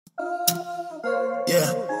Yeah,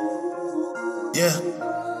 yeah.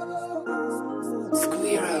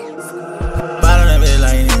 Bottom that bitch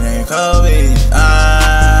like it ain't Kobe.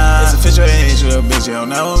 It's official, ain't you a bitch, you don't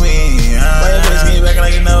know me. Why your bitch get back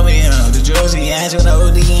like you know me? The Jersey, ass with the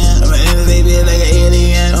ODM. I'm an NSA bitch like an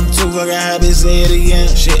alien. I'm too fucking high, bitch, say it again.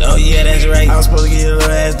 Shit, oh yeah, that's right. I was supposed to get a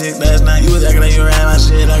little ass dick last night. You was acting like you ran my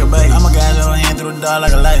shit like a bike. I'm a guy that hand through the door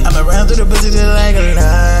like a light. I'm around through the pussy just like a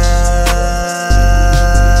light.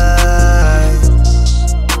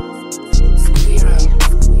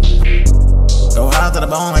 Go hard to the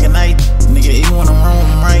bone like a knife. Nigga, even when I'm wrong,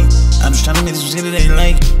 I'm right. I'm just tryna make this shit that they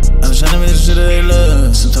like. I'm just tryna make this shit that they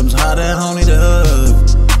love. Sometimes hard at home, need a hug.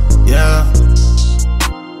 Yeah.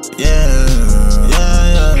 Yeah.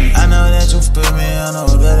 Yeah. I know that you feel me, I know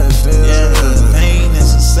that it feels. Yeah. Pain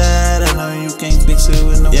is inside, I know you can't fix it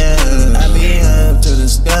with no. Yeah. I be up to the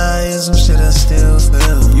sky, and some shit I still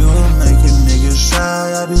feel. You make a nigga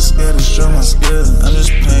shy, I be scared to show my skill. I'm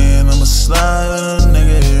just playing, I'm a slide with a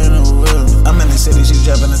nigga in the wheel. I'm in the city, she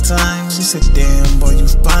dropping the time. She said, damn, boy, you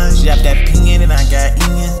fine. She dropped that pinion and I got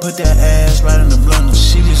in. Put that ass right in the blender.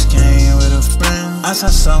 She just came with a friend. I saw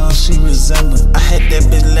someone she resembled. I had that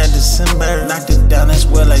bitch last December. Knocked it down, that's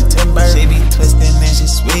well like timber. She be twisting and she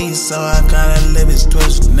sweet, so I call her lips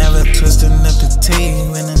twist. Never twisting up the tea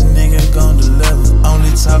when a nigga gon' deliver. Only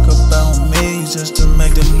talk about me just to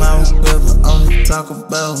make the mouth quiver. Only talk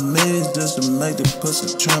about me just to make the pussy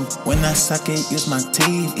tremble. When I suck it, use my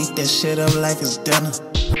teeth, eat that shit up like it's dinner.